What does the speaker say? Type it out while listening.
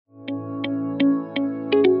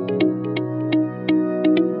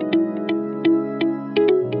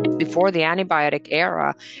before the antibiotic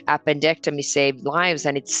era, appendectomy saved lives,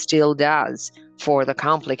 and it still does for the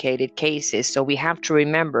complicated cases. So we have to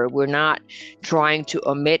remember, we're not trying to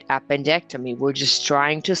omit appendectomy. We're just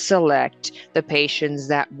trying to select the patients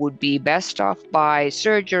that would be best off by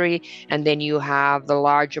surgery, and then you have the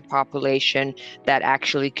larger population that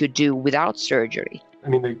actually could do without surgery. I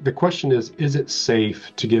mean, the question is it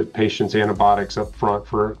safe to give patients antibiotics up front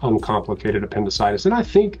for uncomplicated appendicitis? And I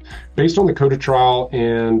think based on the CODA trial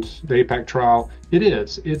and the APAC trial, it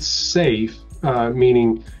is. It's safe,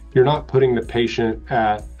 meaning you're not putting the patient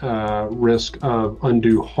at risk of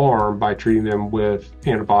undue harm by treating them with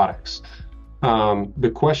antibiotics.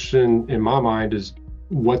 The question in my mind is,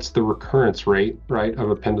 what's the recurrence rate, right, of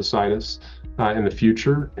appendicitis in the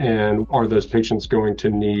future, and are those patients going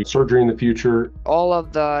to need surgery in the future? All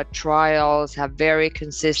of the trials have very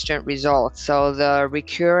consistent results. So the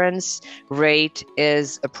recurrence rate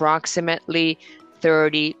is approximately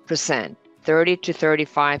 30%, 30 to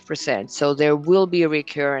 35%. So there will be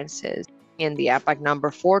recurrences. In the APAC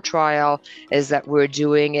number 4 trial is that we're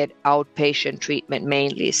doing it outpatient treatment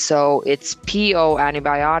mainly. So it's PO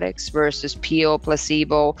antibiotics versus PO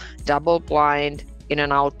placebo, double blind, in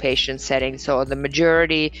an outpatient setting. So the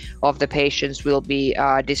majority of the patients will be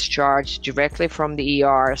discharged directly from the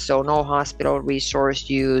ER, so no hospital resource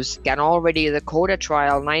use. And already the CODA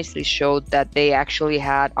trial nicely showed that they actually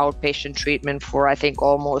had outpatient treatment for, I think,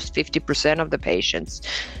 almost 50% of the patients.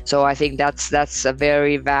 So I think that's a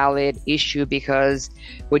very valid issue, because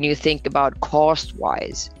when you think about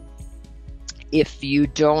cost-wise, if you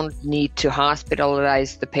don't need to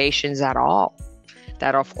hospitalize the patients at all,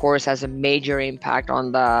 that of course has a major impact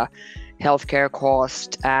on the healthcare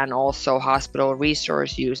cost and also hospital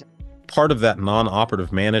resource use. Part of that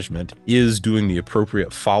non-operative management is doing the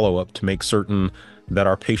appropriate follow-up to make certain that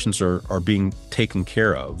our patients are being taken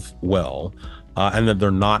care of well, and that they're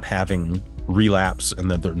not having relapse, and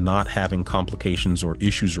that they're not having complications or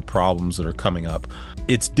issues or problems that are coming up.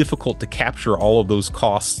 It's difficult to capture all of those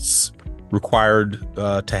costs required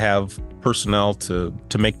to have personnel to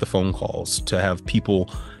make the phone calls, to have people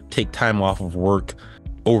take time off of work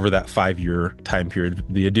over that 5-year time period.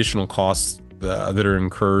 The additional costs that are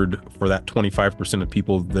incurred for that 25% of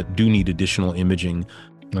people that do need additional imaging.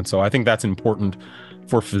 And so I think that's important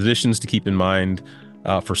for physicians to keep in mind,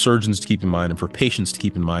 for surgeons to keep in mind, and for patients to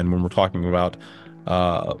keep in mind when we're talking about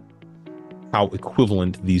how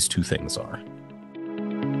equivalent these two things are.